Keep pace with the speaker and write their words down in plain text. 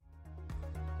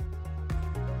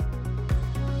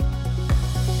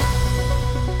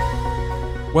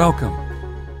Welcome.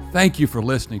 Thank you for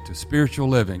listening to Spiritual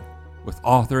Living with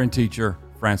author and teacher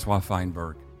Francois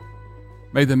Feinberg.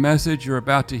 May the message you're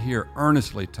about to hear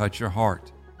earnestly touch your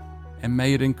heart, and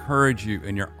may it encourage you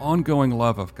in your ongoing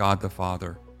love of God the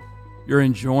Father, your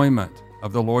enjoyment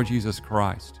of the Lord Jesus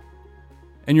Christ,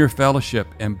 and your fellowship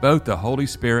in both the Holy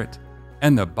Spirit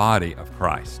and the body of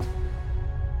Christ.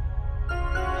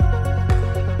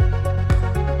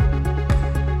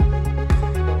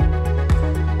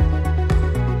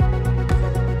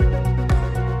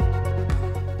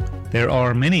 There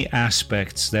are many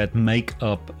aspects that make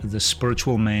up the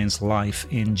spiritual man's life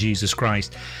in Jesus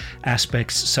Christ.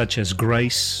 Aspects such as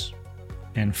grace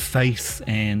and faith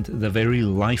and the very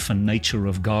life and nature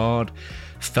of God,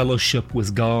 fellowship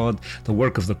with God, the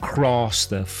work of the cross,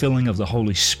 the filling of the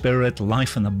Holy Spirit,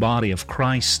 life in the body of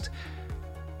Christ,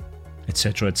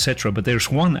 etc., etc. But there's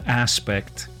one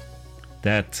aspect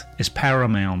that is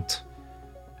paramount,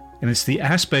 and it's the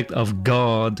aspect of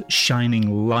God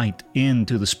shining light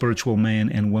into the spiritual man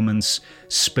and woman's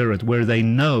spirit, where they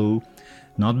know,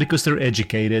 not because they're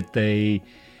educated, they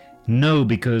know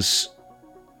because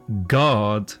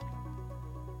God,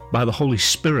 by the Holy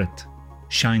Spirit,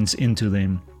 shines into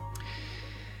them.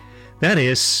 That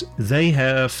is, they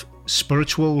have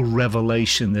spiritual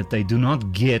revelation that they do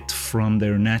not get from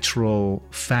their natural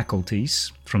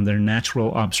faculties, from their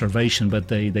natural observation, but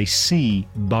they see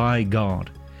by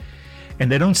God.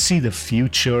 And they don't see the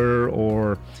future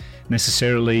or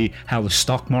necessarily how the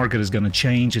stock market is going to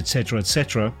change, etc.,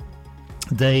 etc.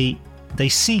 They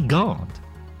see God.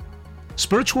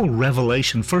 Spiritual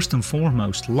revelation, first and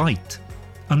foremost, light,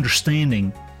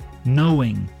 understanding,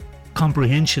 knowing,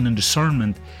 comprehension, and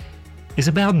discernment is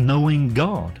about knowing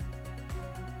God.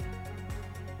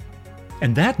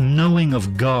 And that knowing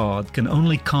of God can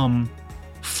only come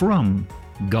from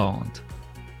God.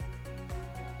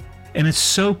 And it's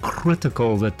so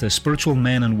critical that the spiritual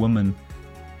man and woman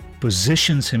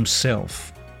positions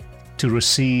himself to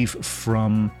receive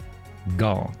from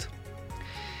God.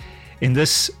 In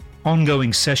this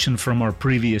ongoing session from our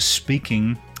previous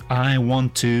speaking, I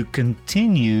want to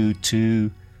continue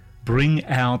to bring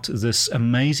out this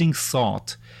amazing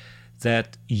thought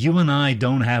that you and I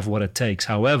don't have what it takes.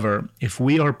 However, if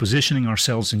we are positioning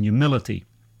ourselves in humility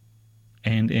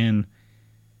and in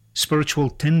spiritual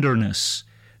tenderness,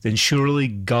 then surely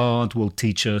God will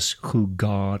teach us who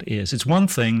God is. It's one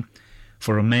thing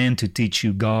for a man to teach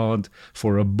you God,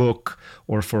 for a book,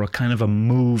 or for a kind of a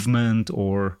movement,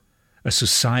 or a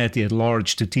society at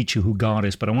large to teach you who God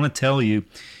is. But I want to tell you,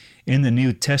 in the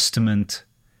New Testament,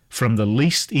 from the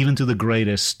least even to the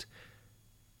greatest,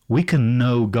 we can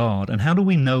know God. And how do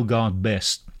we know God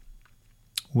best?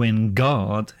 When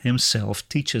God Himself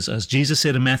teaches us. Jesus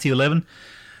said in Matthew 11,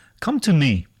 "Come to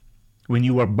me when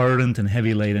you are burdened and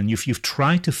heavy laden." You've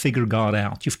tried to figure God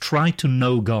out. You've tried to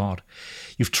know God.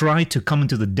 You've tried to come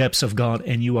into the depths of God,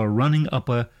 and you are running up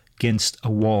against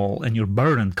a wall, and you're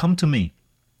burdened. Come to me,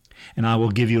 and I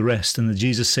will give you rest. And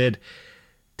Jesus said,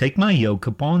 "Take my yoke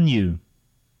upon you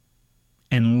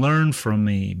and learn from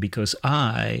me, because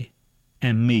I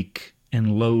am meek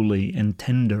and lowly and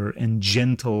tender and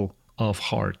gentle of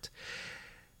heart,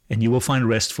 and you will find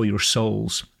rest for your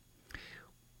souls."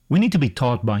 We need to be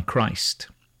taught by Christ.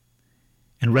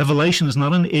 And revelation is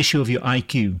not an issue of your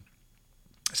IQ.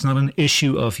 It's not an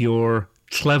issue of your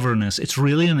cleverness. It's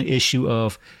really an issue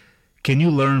of, can you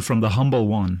learn from the humble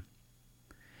one?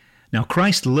 Now,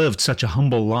 Christ lived such a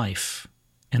humble life,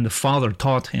 and the Father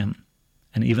taught Him.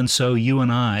 And even so, you and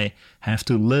I have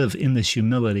to live in this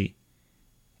humility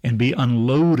and be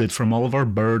unloaded from all of our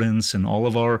burdens and all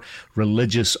of our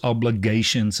religious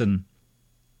obligations, and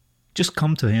just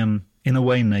come to Him in a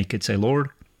way naked. Say, "Lord,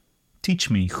 teach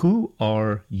me, who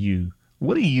are you?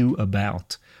 What are you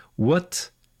about?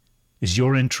 What is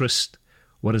your interest?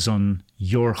 What is on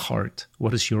your heart?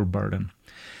 What is your burden?"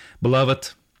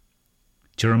 Beloved,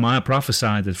 Jeremiah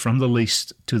prophesied that from the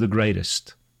least to the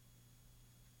greatest,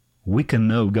 we can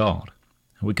know God.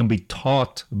 We can be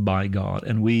taught by God,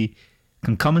 and we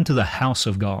can come into the house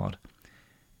of God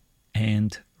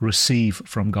and receive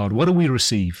from God. What do we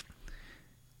receive?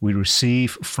 We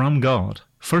receive from God,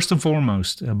 first and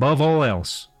foremost, above all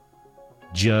else,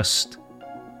 just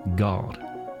God.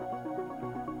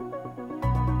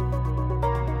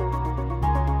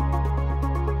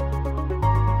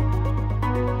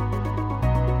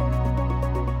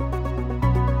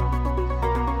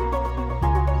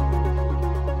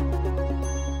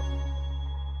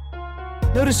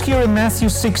 Notice here in Matthew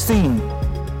 16,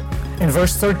 in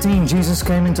verse 13, Jesus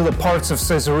came into the parts of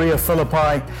Caesarea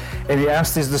Philippi, and He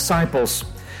asked His disciples,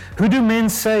 "Who do men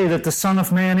say that the Son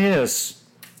of Man is?"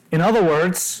 In other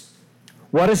words,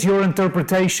 What is your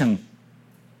interpretation?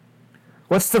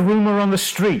 What's the rumor on the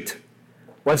street?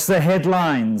 What's the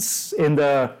headlines in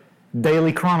the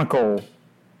Daily Chronicle?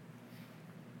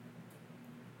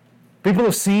 People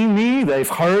have seen me, they've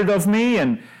heard of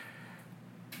me,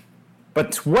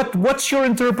 but what's your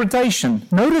interpretation?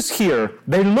 Notice here,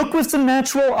 they look with the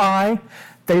natural eye,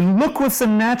 they look with the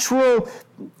natural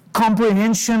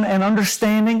comprehension and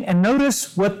understanding, and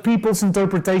notice what people's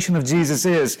interpretation of Jesus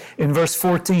is in verse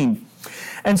 14.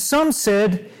 And some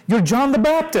said, "You're John the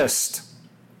Baptist."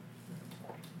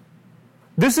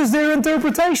 This is their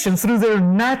interpretation through their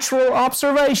natural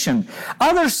observation.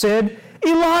 Others said,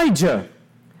 "Elijah."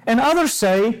 And others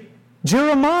say,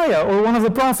 "Jeremiah," or one of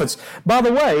the prophets. By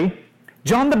the way,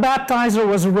 John the Baptizer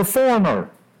was a reformer.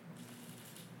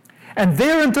 And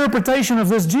their interpretation of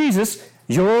this Jesus,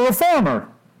 "You're a reformer."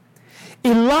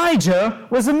 Elijah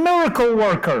was a miracle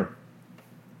worker.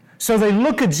 So they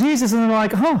look at Jesus and they're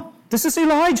like, this is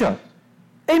Elijah,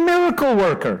 a miracle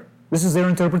worker. This is their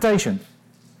interpretation.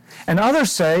 And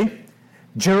others say,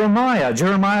 Jeremiah.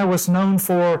 Jeremiah was known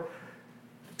for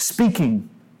speaking.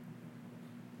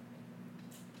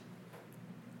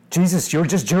 Jesus, you're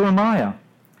just Jeremiah.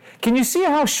 Can you see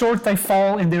how short they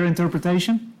fall in their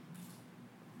interpretation?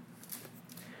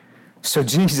 So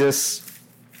Jesus,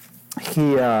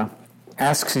 he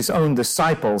asks his own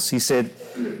disciples, he said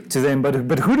to them,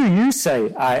 but who do you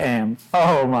say I am?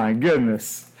 Oh my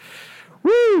goodness.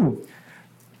 Woo!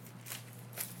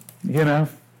 You know,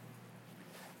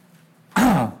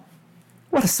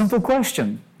 what a simple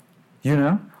question, you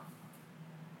know.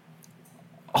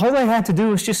 All they had to do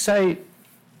was just say,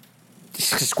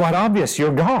 it's quite obvious,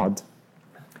 you're God.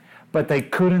 But they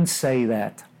couldn't say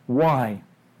that. Why?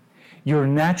 Your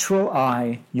natural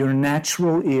eye, your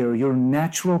natural ear, your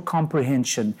natural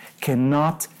comprehension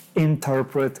cannot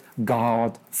interpret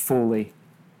God fully.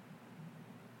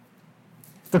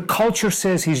 The culture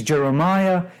says he's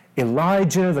Jeremiah,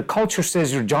 Elijah. The culture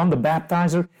says you're John the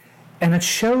Baptizer. And it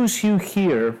shows you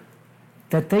here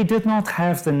that they did not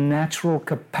have the natural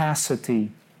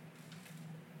capacity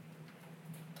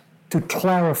to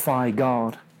clarify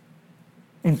God,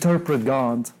 interpret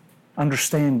God,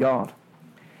 understand God.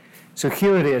 So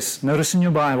here it is. Notice in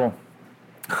your Bible,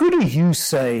 who do you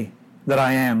say that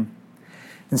I am?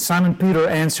 And Simon Peter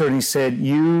answered and he said,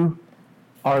 you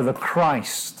are the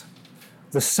Christ,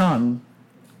 the Son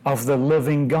of the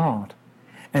living God.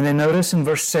 And then notice in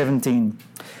verse 17,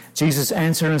 Jesus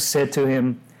answered and said to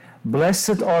him,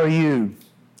 blessed are you,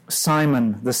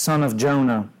 Simon, the son of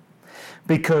Jonah,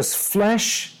 because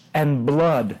flesh and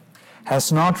blood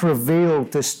has not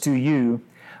revealed this to you,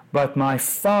 but my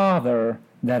Father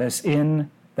that is in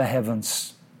the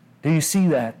heavens. Do you see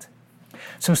that?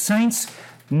 So saints,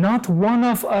 not one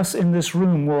of us in this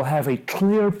room will have a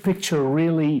clear picture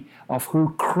really of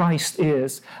who Christ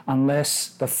is unless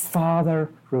the Father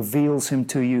reveals him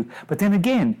to you. But then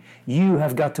again, you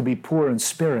have got to be poor in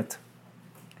spirit.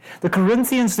 The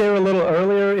Corinthians there a little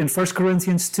earlier in 1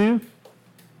 Corinthians 2,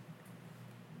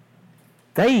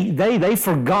 they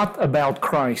forgot about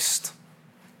Christ.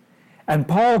 And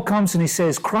Paul comes and he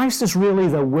says, Christ is really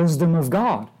the wisdom of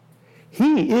God.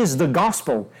 He is the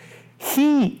gospel.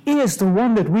 He is the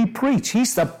one that we preach.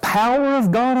 He's the power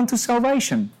of God unto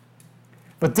salvation.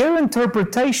 But their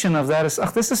interpretation of that is,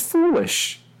 this is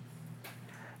foolish.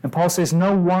 And Paul says,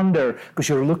 no wonder, because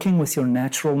you're looking with your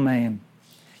natural man.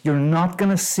 You're not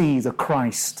going to see the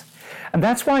Christ. And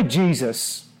that's why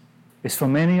Jesus is for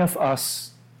many of us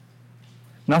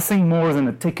nothing more than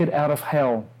a ticket out of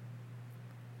hell.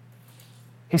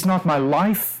 He's not my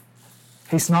life.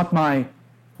 He's not my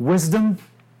wisdom.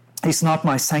 He's not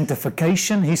my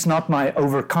sanctification. He's not my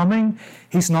overcoming.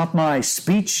 He's not my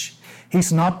speech.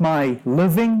 He's not my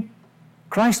living.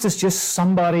 Christ is just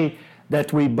somebody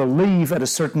that we believe at a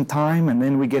certain time, and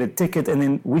then we get a ticket, and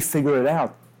then we figure it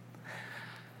out.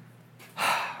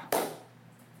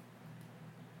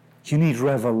 You need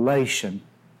revelation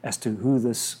as to who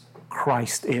this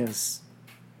Christ is.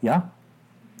 Yeah?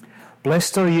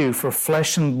 Blessed are you, for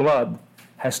flesh and blood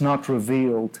has not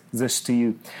revealed this to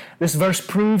you. This verse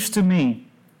proves to me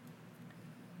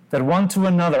that one to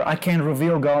another, I can't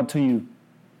reveal God to you.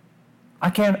 I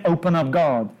can't open up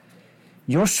God.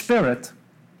 Your spirit,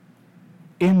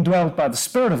 indwelt by the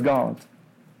Spirit of God,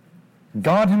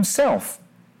 God Himself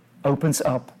opens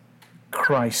up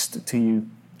Christ to you.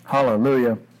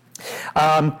 Hallelujah.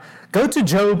 Go to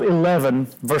Job 11,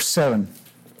 verse 7.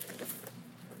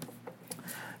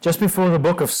 Just before the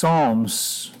book of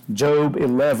Psalms, Job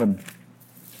 11.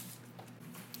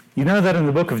 You know that in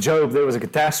the book of Job there was a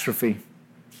catastrophe.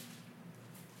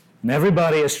 And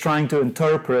everybody is trying to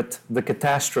interpret the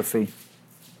catastrophe.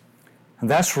 And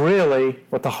that's really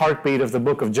what the heartbeat of the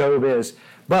book of Job is.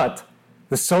 But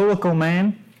the soulical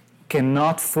man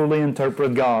cannot fully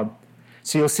interpret God.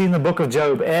 So you'll see in the book of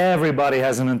Job, everybody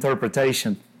has an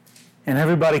interpretation. And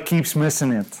everybody keeps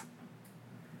missing it.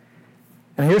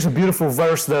 And here's a beautiful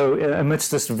verse, though,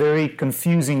 amidst this very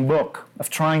confusing book of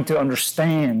trying to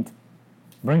understand,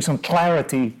 bring some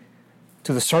clarity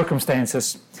to the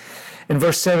circumstances. In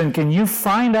verse 7, can you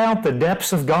find out the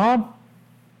depths of God?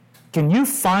 Can you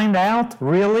find out,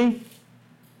 really,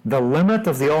 the limit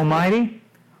of the Almighty?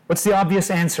 What's the obvious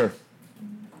answer?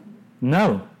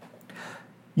 No.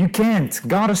 You can't.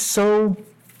 God is so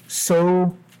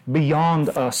beyond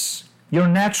us. Your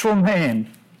natural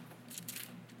man,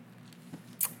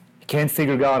 you can't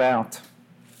figure God out.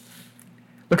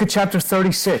 Look at chapter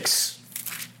 36,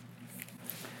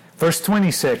 verse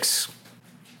 26.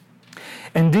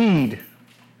 Indeed,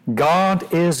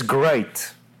 God is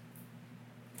great,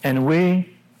 and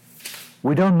we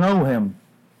don't know Him.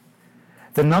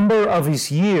 The number of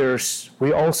His years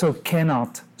we also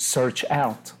cannot search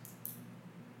out.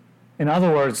 In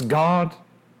other words, God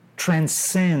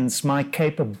transcends my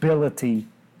capability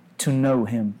to know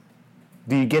Him.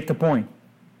 Do you get the point?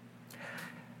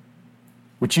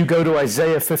 Would you go to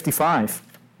Isaiah 55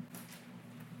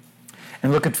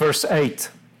 and look at verse 8?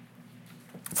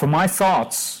 For my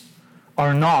thoughts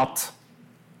are not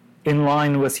in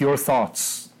line with your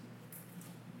thoughts.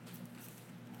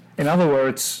 In other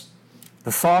words,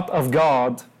 the thought of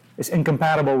God is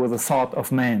incompatible with the thought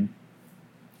of man.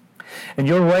 And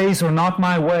your ways are not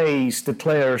my ways,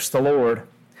 declares the Lord.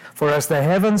 For as the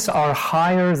heavens are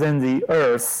higher than the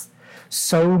earth,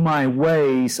 so my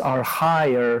ways are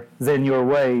higher than your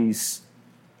ways.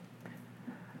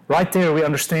 Right there we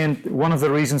understand one of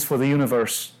the reasons for the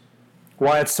universe.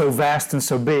 Why it's so vast and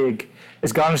so big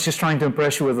is God is just trying to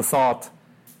impress you with a thought.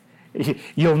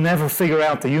 You'll never figure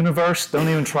out the universe. Don't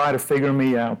even try to figure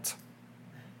me out.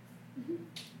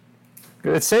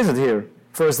 It says it here.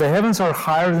 For as the heavens are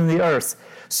higher than the earth,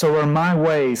 so are my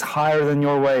ways higher than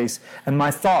your ways, and my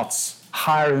thoughts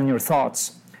higher than your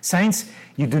thoughts. Saints,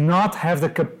 you do not have the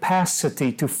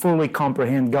capacity to fully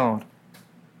comprehend God.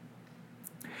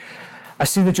 I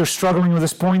see that you're struggling with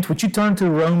this point. Would you turn to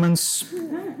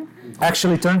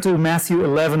turn to Matthew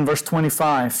 11, verse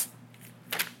 25.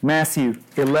 Matthew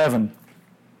 11.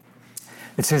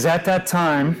 It says, at that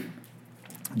time,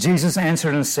 Jesus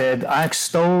answered and said, I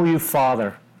extol you,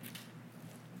 Father,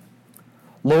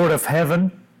 Lord of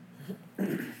heaven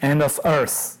and of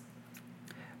earth,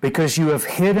 because you have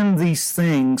hidden these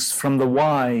things from the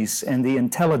wise and the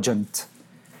intelligent,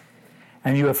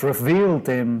 and you have revealed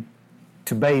them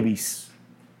to babies.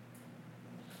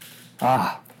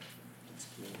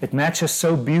 It matches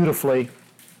so beautifully.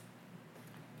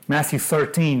 Matthew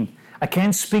 13. I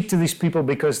can't speak to these people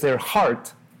because their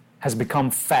heart has become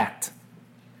fat.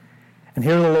 And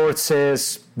here the Lord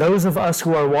says, those of us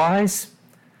who are wise,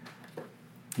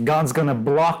 God's going to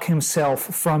block Himself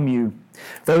from you.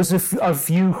 Those of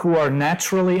you who are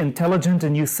naturally intelligent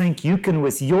and you think you can,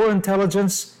 with your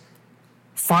intelligence,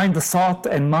 find the thought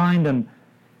and mind and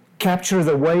capture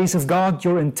the ways of God,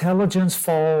 your intelligence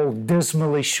falls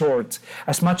dismally short.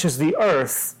 As much as the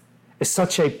earth is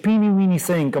such a teeny-weeny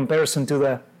thing in comparison to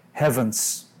the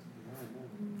heavens.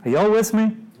 Are y'all with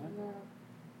me?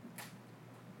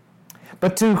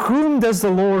 But to whom does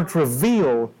the Lord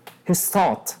reveal His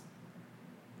thought,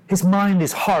 His mind,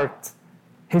 His heart,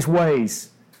 His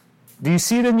ways? Do you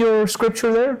see it in your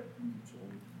scripture there?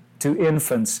 To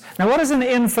infants. Now, what does an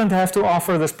infant have to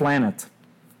offer this planet?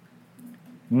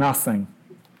 Nothing.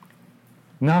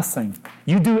 Nothing.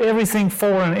 You do everything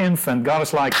for an infant. God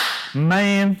is like,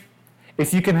 man,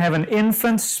 if you can have an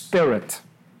infant spirit,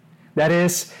 that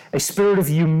is a spirit of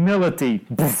humility,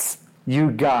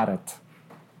 you got it.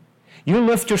 You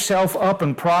lift yourself up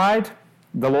in pride,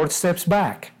 the Lord steps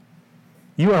back.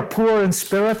 You are poor in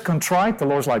spirit, contrite, the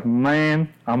Lord's like,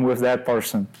 man, I'm with that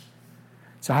person.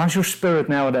 So how's your spirit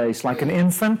nowadays? Like an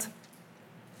infant?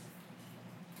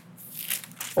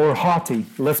 Or haughty,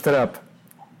 lifted up?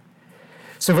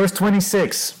 So verse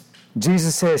 26,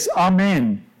 Jesus says,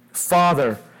 Amen,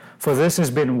 Father, for this has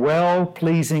been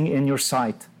well-pleasing in your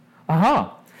sight.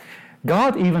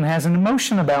 God even has an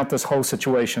emotion about this whole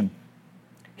situation.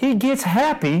 He gets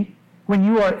happy when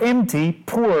you are empty,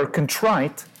 poor,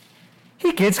 contrite.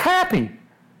 He gets happy.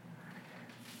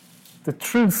 The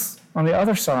truth on the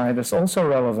other side is also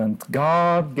relevant.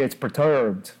 God gets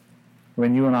perturbed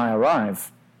when you and I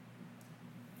arrive.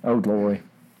 Oh, glory.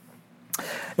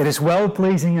 It is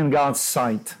well-pleasing in God's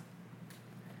sight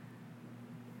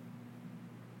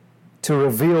to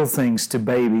reveal things to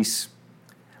babies.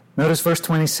 Notice verse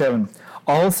 27.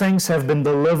 All things have been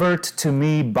delivered to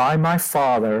me by my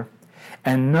Father,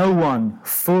 and no one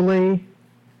fully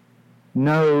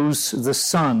knows the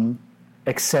Son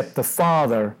except the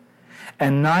Father,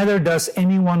 and neither does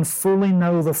anyone fully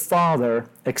know the Father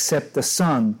except the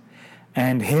Son,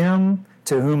 and him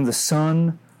to whom the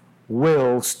Son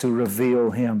wills to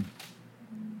reveal him.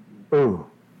 Ooh.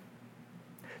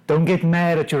 Don't get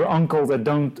mad at your uncle that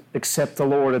don't accept the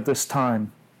Lord at this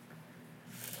time.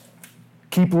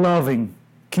 Keep loving.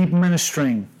 Keep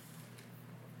ministering.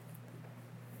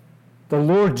 The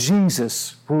Lord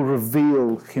Jesus will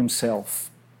reveal himself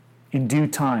in due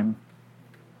time.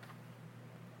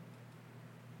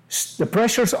 The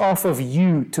pressure's off of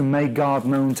you to make God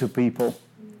known to people.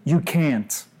 You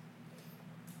can't.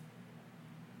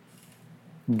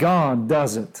 God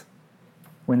does it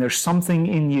when there's something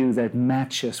in you that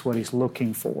matches what He's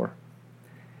looking for.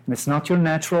 And it's not your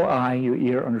natural eye, your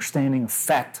ear, understanding of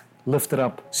fact, lifted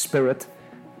up spirit.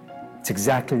 It's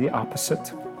exactly the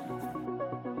opposite.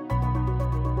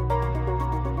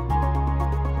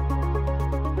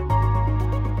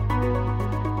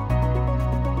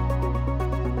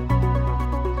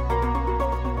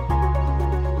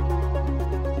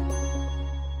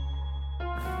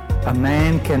 A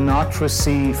man cannot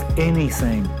receive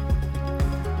anything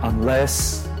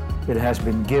unless it has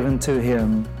been given to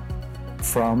him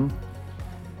from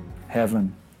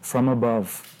heaven, from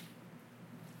above.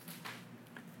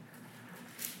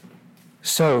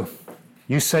 So,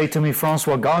 you say to me,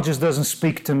 Francois, God just doesn't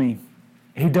speak to me.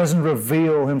 He doesn't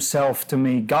reveal Himself to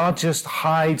me. God just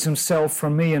hides Himself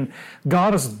from me, and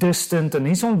God is distant, and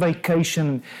He's on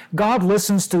vacation. God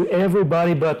listens to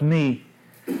everybody but me.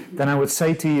 Then I would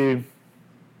say to you,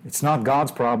 it's not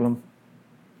God's problem.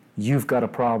 You've got a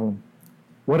problem.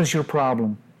 What is your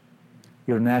problem?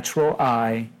 Your natural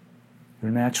eye,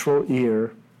 your natural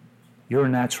ear, your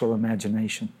natural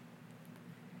imagination.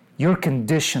 Your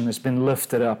condition has been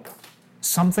lifted up.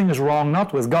 Something is wrong,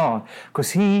 not with God,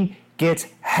 because He gets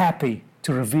happy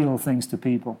to reveal things to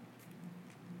people.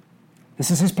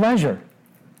 This is His pleasure.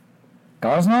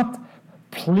 God is not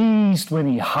pleased when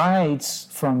He hides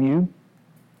from you.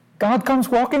 God comes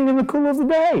walking in the cool of the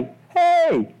day.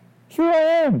 Hey, here I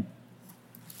am.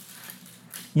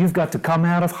 You've got to come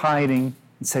out of hiding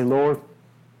and say, Lord,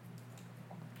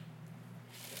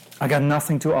 I got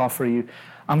nothing to offer you.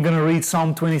 I'm going to read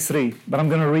Psalm 23, but I'm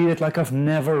going to read it like I've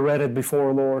never read it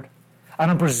before, Lord. I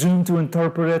don't presume to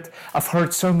interpret it. I've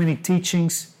heard so many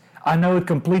teachings. I know it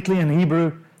completely in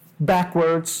Hebrew,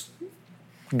 backwards.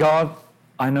 God,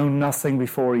 I know nothing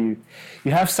before you.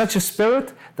 You have such a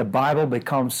spirit, the Bible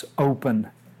becomes open.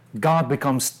 God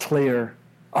becomes clear.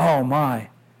 Oh my,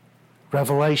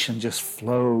 revelation just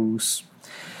flows.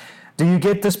 Do you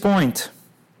get this point?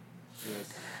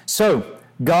 Yes. So,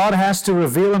 God has to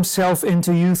reveal Himself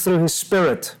into you through His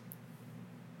Spirit.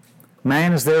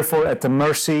 Man is therefore at the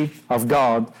mercy of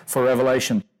God for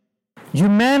revelation.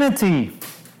 Humanity,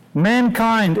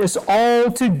 mankind, is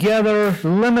altogether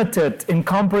limited in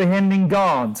comprehending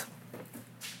God.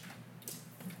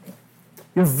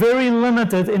 You're very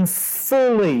limited in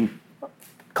fully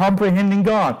comprehending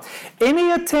God. Any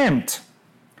attempt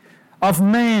of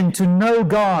man to know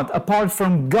God apart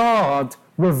from God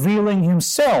revealing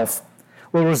Himself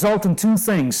will result in two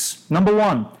things. Number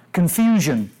one,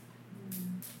 confusion.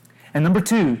 And number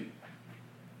two,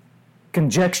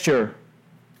 conjecture.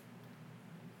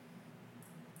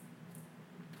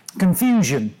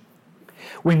 Confusion.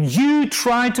 When you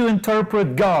try to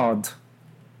interpret God,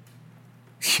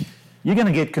 you're going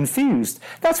to get confused.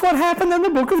 That's what happened in the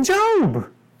book of Job.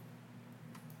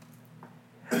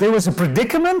 There was a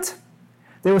predicament.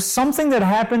 There was something that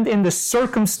happened in the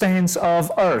circumstance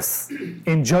of earth,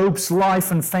 in Job's life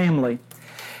and family.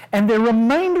 And the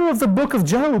remainder of the book of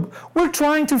Job, we're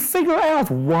trying to figure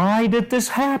out, why did this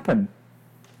happen?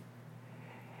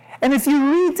 And if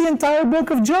you read the entire book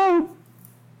of Job,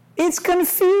 it's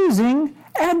confusing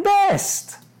at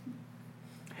best.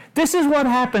 This is what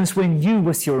happens when you,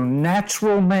 with your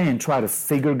natural man, try to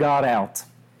figure God out.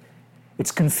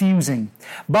 It's confusing.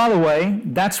 By the way,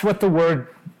 that's what the word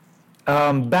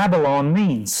Babylon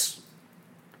means.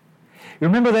 You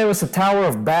remember there was the Tower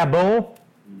of Babel?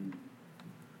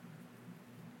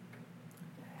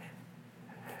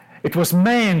 It was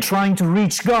man trying to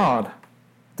reach God,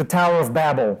 the Tower of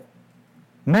Babel.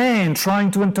 Man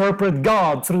trying to interpret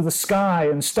God through the sky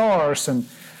and stars. And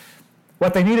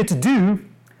what they needed to do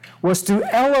was to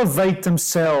elevate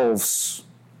themselves,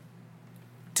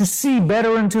 to see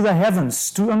better into the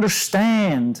heavens, to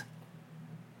understand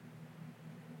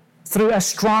through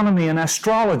astronomy and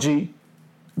astrology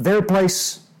their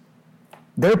place,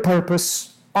 their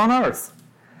purpose on earth.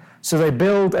 So they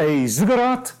build a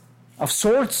ziggurat of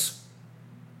sorts.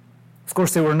 Of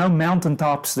course, there were no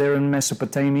mountaintops there in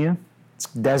Mesopotamia. It's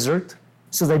desert.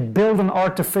 So they build an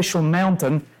artificial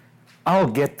mountain. I'll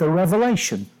get the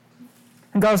revelation.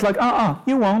 And God's like,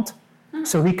 you won't.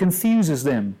 So he confuses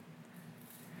them.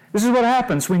 This is what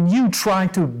happens when you try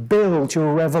to build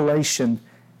your revelation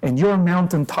and your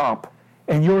mountaintop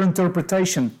and your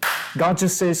interpretation. God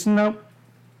just says, no,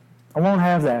 I won't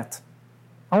have that.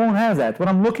 I won't have that. What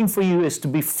I'm looking for you is to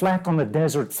be flat on the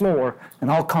desert floor, and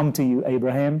I'll come to you,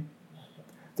 Abraham.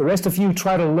 The rest of you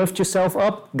try to lift yourself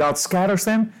up. God scatters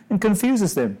them and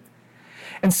confuses them.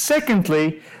 And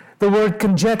secondly, the word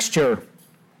conjecture.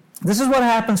 This is what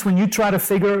happens when you try to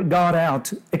figure God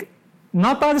out.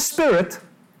 Not by the Spirit,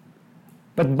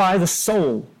 but by the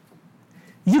soul.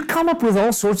 You come up with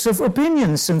all sorts of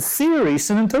opinions and theories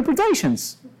and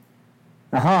interpretations.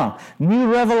 New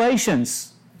revelations.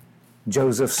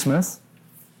 Joseph Smith.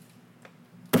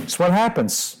 That's what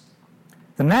happens.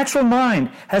 The natural mind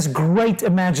has great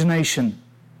imagination,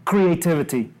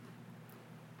 creativity.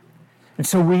 And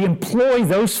so we employ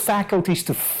those faculties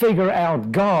to figure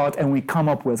out God, and we come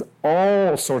up with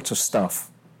all sorts of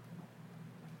stuff.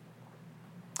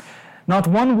 Not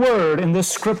one word in this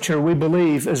scripture, we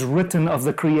believe, is written of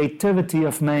the creativity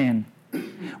of man.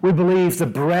 We believe the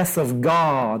breath of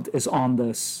God is on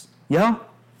this. Yeah?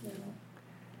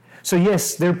 So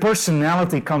yes, their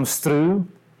personality comes through,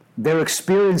 their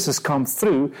experiences come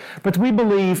through, but we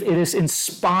believe it is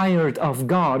inspired of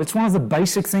God. It's one of the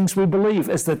basic things we believe,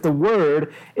 is that the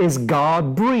Word is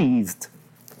God-breathed.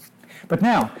 But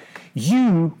now,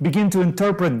 you begin to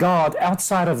interpret God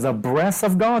outside of the breath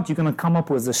of God, you're going to come up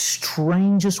with the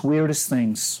strangest, weirdest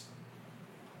things.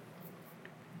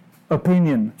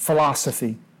 Opinion,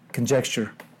 philosophy,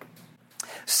 conjecture.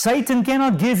 Satan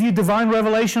cannot give you divine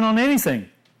revelation on anything.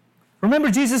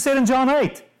 Remember, Jesus said in John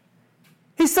 8,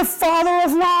 he's the father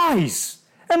of lies,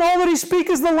 and all that he speaks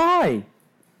is the lie.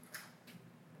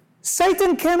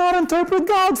 Satan cannot interpret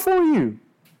God for you.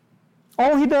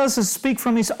 All he does is speak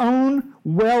from his own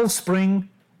wellspring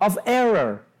of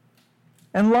error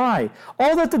and lie.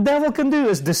 All that the devil can do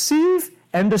is deceive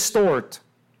and distort.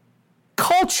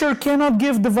 Culture cannot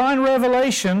give divine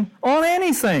revelation on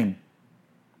anything.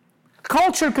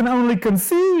 Culture can only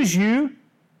confuse you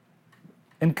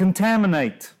and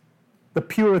contaminate the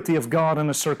purity of God in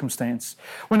a circumstance.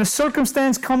 When a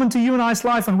circumstance comes into you and I's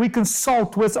life and we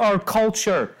consult with our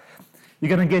culture,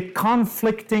 you're going to get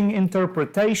conflicting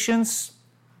interpretations,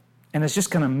 and it's just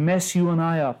going to mess you and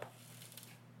I up.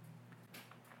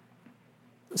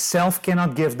 Self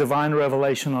cannot give divine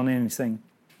revelation on anything.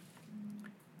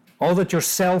 All that your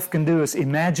self can do is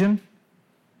imagine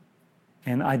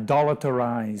and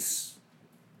idolaterize.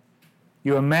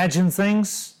 You imagine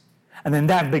things, and then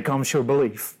that becomes your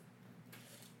belief.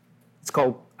 It's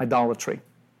called idolatry.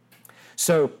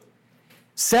 So,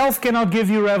 self cannot give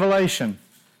you revelation.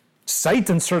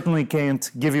 Satan certainly can't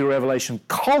give you revelation.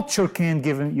 Culture can't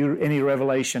give you any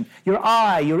revelation. Your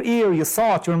eye, your ear, your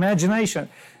thought, your imagination.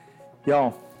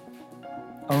 Y'all,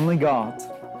 only God.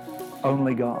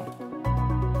 Only God.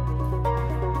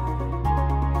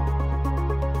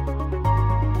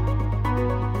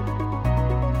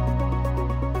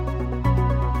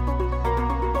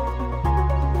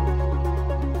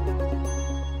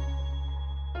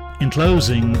 In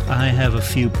closing, I have a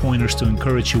few pointers to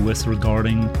encourage you with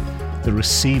regarding the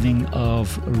receiving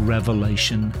of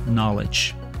revelation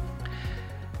knowledge.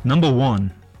 Number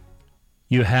one,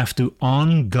 you have to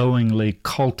ongoingly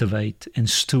cultivate and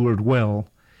steward well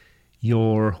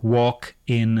your walk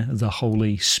in the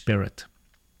Holy Spirit.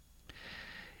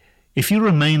 If you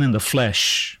remain in the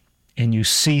flesh and you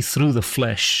see through the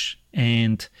flesh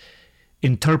and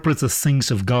interpret the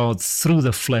things of God through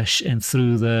the flesh and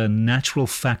through the natural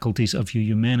faculties of your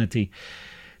humanity,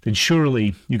 then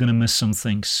surely you're going to miss some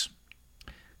things.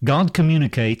 God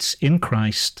communicates in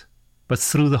Christ, but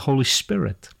through the Holy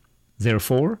Spirit.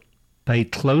 Therefore, pay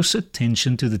close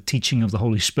attention to the teaching of the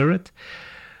Holy Spirit,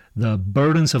 the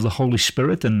burdens of the Holy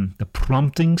Spirit, and the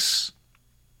promptings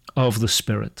of the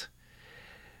Spirit.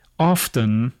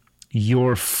 Often,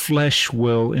 your flesh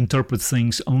will interpret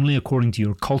things only according to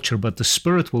your culture, but the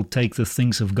Spirit will take the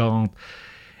things of God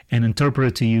and interpret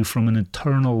it to you from an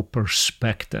eternal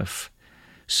perspective.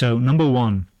 So, number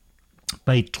one,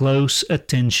 pay close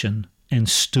attention and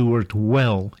steward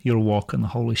well your walk in the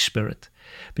Holy Spirit,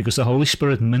 because the Holy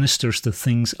Spirit ministers the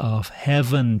things of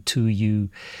heaven to you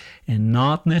and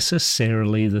not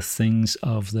necessarily the things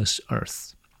of this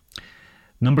earth.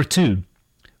 Number two,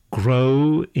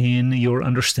 grow in your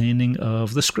understanding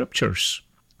of the Scriptures.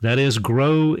 That is,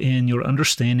 grow in your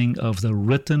understanding of the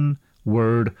written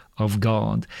Word of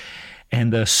God.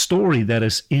 And the story that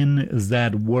is in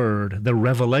that Word, the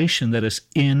revelation that is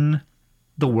in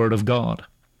the Word of God.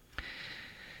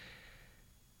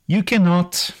 You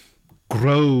cannot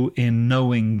grow in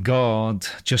knowing God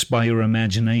just by your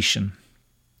imagination.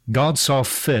 God saw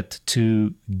fit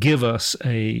to give us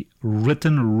a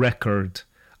written record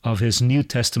of His New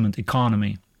Testament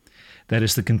economy. That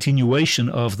is the continuation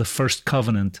of the first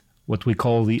covenant, what we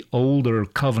call the older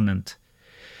covenant.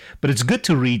 But it's good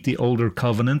to read the older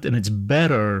covenant, and it's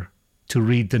better to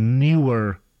read the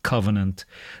newer covenant,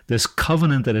 this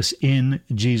covenant that is in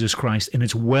Jesus Christ, and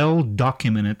it's well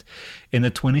documented in the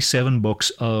 27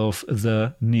 books of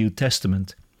the New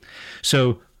Testament.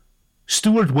 So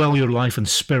steward well your life and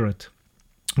spirit,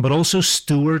 but also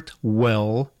steward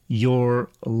well your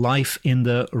life in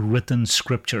the written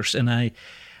scriptures. And I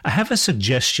have a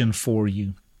suggestion for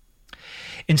you.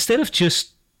 Instead of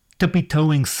just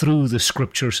tippy-toeing through the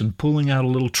scriptures and pulling out a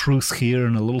little truth here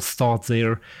and a little thought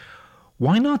there,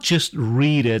 why not just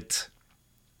read it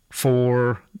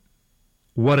for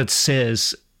what it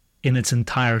says in its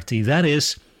entirety? That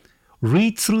is,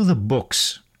 read through the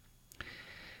books.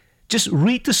 Just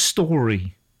read the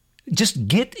story. Just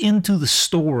get into the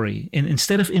story, and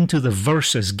instead of into the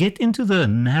verses, get into the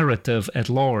narrative at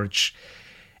large,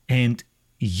 and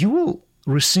you will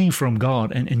receive from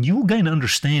God, and you will gain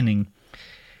understanding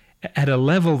at a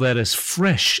level that is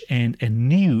fresh and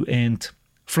new and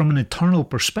from an eternal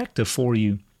perspective for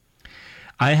you.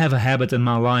 I have a habit in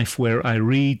my life where I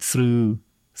read through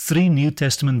 3 New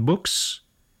Testament books.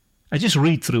 I just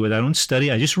read through it. I don't study,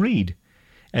 I just read.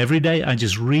 Every day I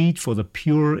just read for the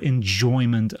pure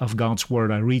enjoyment of God's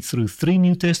Word. I read through 3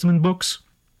 New Testament books.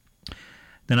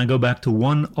 Then I go back to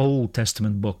 1 Old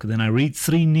Testament book. Then I read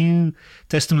 3 New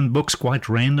Testament books quite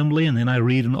randomly, and then I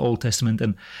read an Old Testament,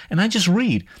 and I just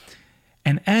read.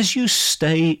 And as you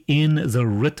stay in the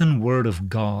written Word of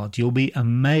God, you'll be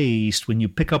amazed when you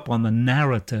pick up on the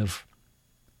narrative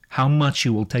how much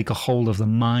you will take a hold of the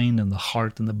mind and the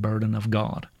heart and the burden of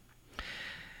God.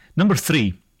 Number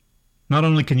 3, not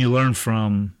only can you learn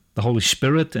from the Holy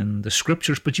Spirit and the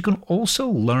Scriptures, but you can also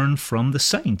learn from the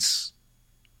saints,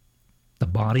 the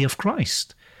body of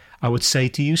Christ. I would say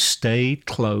to you, stay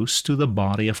close to the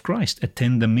body of Christ.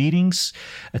 Attend the meetings,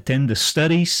 attend the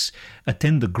studies,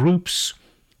 attend the groups,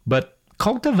 but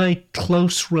cultivate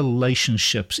close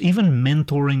relationships, even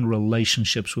mentoring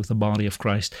relationships with the body of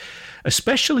Christ.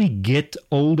 Especially get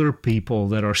older people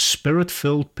that are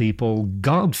Spirit-filled people,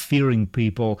 God-fearing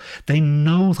people. They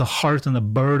know the heart and the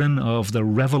burden of the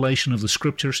revelation of the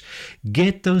Scriptures.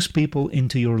 Get those people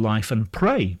into your life and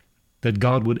pray that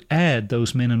God would add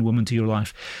those men and women to your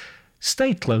life.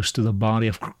 Stay close to the body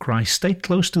of Christ. Stay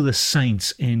close to the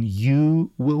saints, and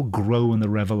you will grow in the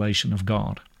revelation of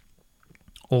God.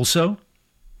 Also,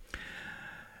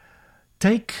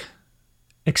 take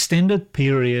extended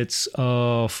periods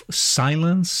of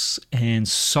silence and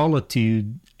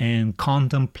solitude and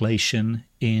contemplation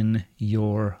in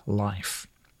your life.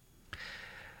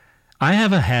 I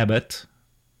have a habit,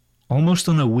 almost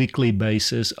on a weekly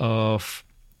basis, of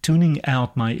tuning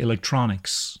out my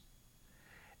electronics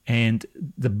and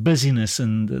the busyness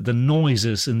and the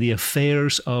noises and the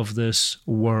affairs of this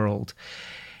world.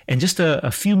 And just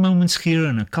a few moments here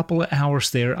and a couple of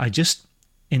hours there, I just,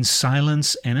 in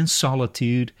silence and in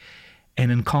solitude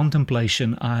and in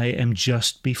contemplation, I am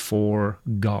just before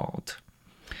God.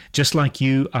 Just like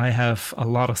you, I have a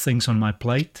lot of things on my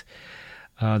plate.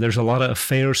 There's a lot of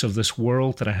affairs of this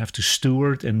world that I have to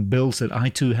steward and bills that I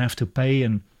too have to pay.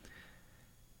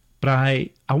 But I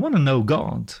want to know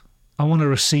God. I want to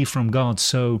receive from God,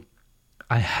 so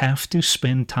I have to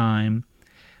spend time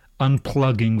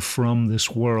unplugging from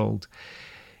this world.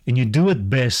 And you do it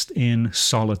best in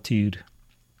solitude.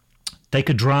 Take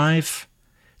a drive,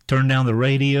 turn down the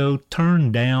radio,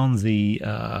 turn down the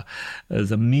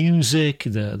music,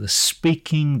 the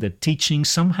speaking, the teaching.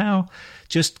 Somehow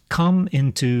just come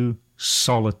into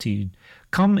solitude,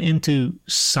 come into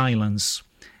silence.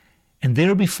 And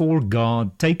there before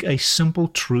God, take a simple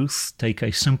truth, take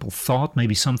a simple thought,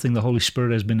 maybe something the Holy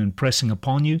Spirit has been impressing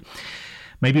upon you.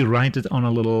 Maybe write it on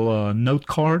a little note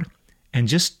card and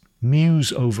just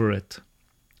muse over it.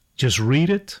 Just read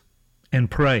it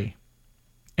and pray.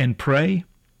 And pray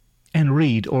and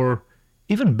read. Or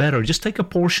even better, just take a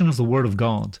portion of the Word of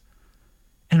God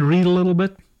and read a little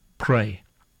bit, pray.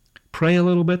 Pray a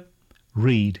little bit,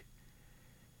 read.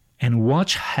 And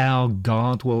watch how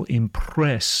God will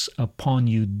impress upon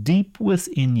you, deep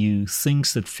within you,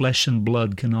 things that flesh and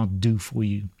blood cannot do for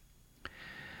you.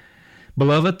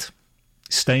 Beloved,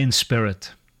 stay in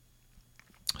spirit.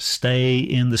 Stay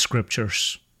in the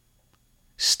Scriptures.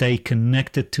 Stay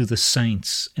connected to the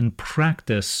saints and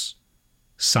practice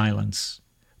silence.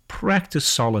 Practice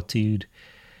solitude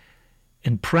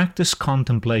and practice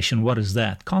contemplation. What is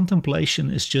that? Contemplation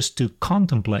is just to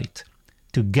contemplate,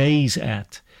 to gaze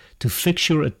at, to fix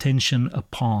your attention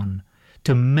upon,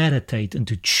 to meditate and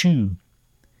to chew,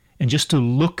 and just to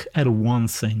look at one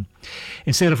thing.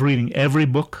 Instead of reading every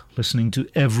book, listening to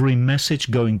every message,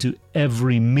 going to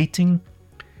every meeting,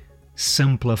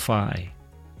 simplify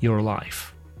your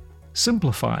life.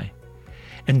 Simplify.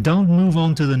 And don't move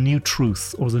on to the new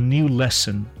truth or the new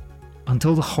lesson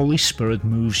until the Holy Spirit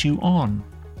moves you on.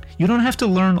 You don't have to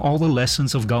learn all the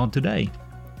lessons of God today.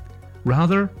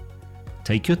 Rather,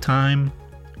 take your time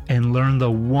and learn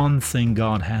the one thing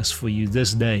God has for you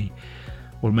this day,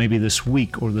 or maybe this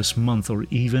week, or this month, or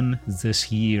even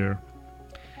this year.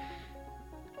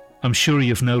 I'm sure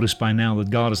you've noticed by now that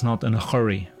God is not in a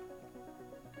hurry.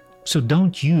 So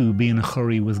don't you be in a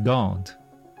hurry with God.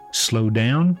 Slow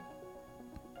down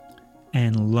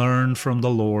and learn from the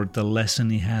Lord the lesson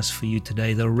He has for you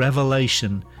today, the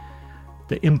revelation,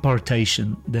 the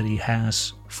impartation that He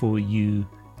has for you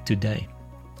today.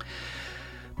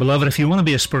 Beloved, if you want to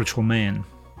be a spiritual man,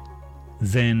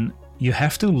 then you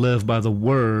have to live by the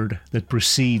word that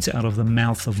proceeds out of the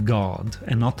mouth of God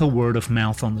and not the word of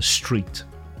mouth on the street.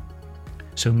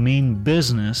 So mean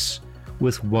business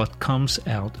with what comes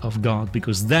out of God,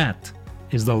 because that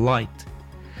is the light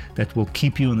that will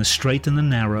keep you in the straight and the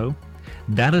narrow.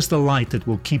 That is the light that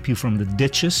will keep you from the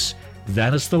ditches.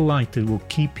 That is the light that will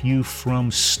keep you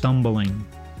from stumbling.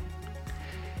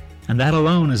 And that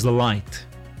alone is the light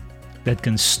that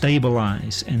can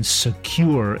stabilize and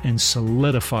secure and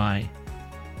solidify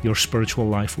your spiritual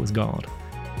life with God.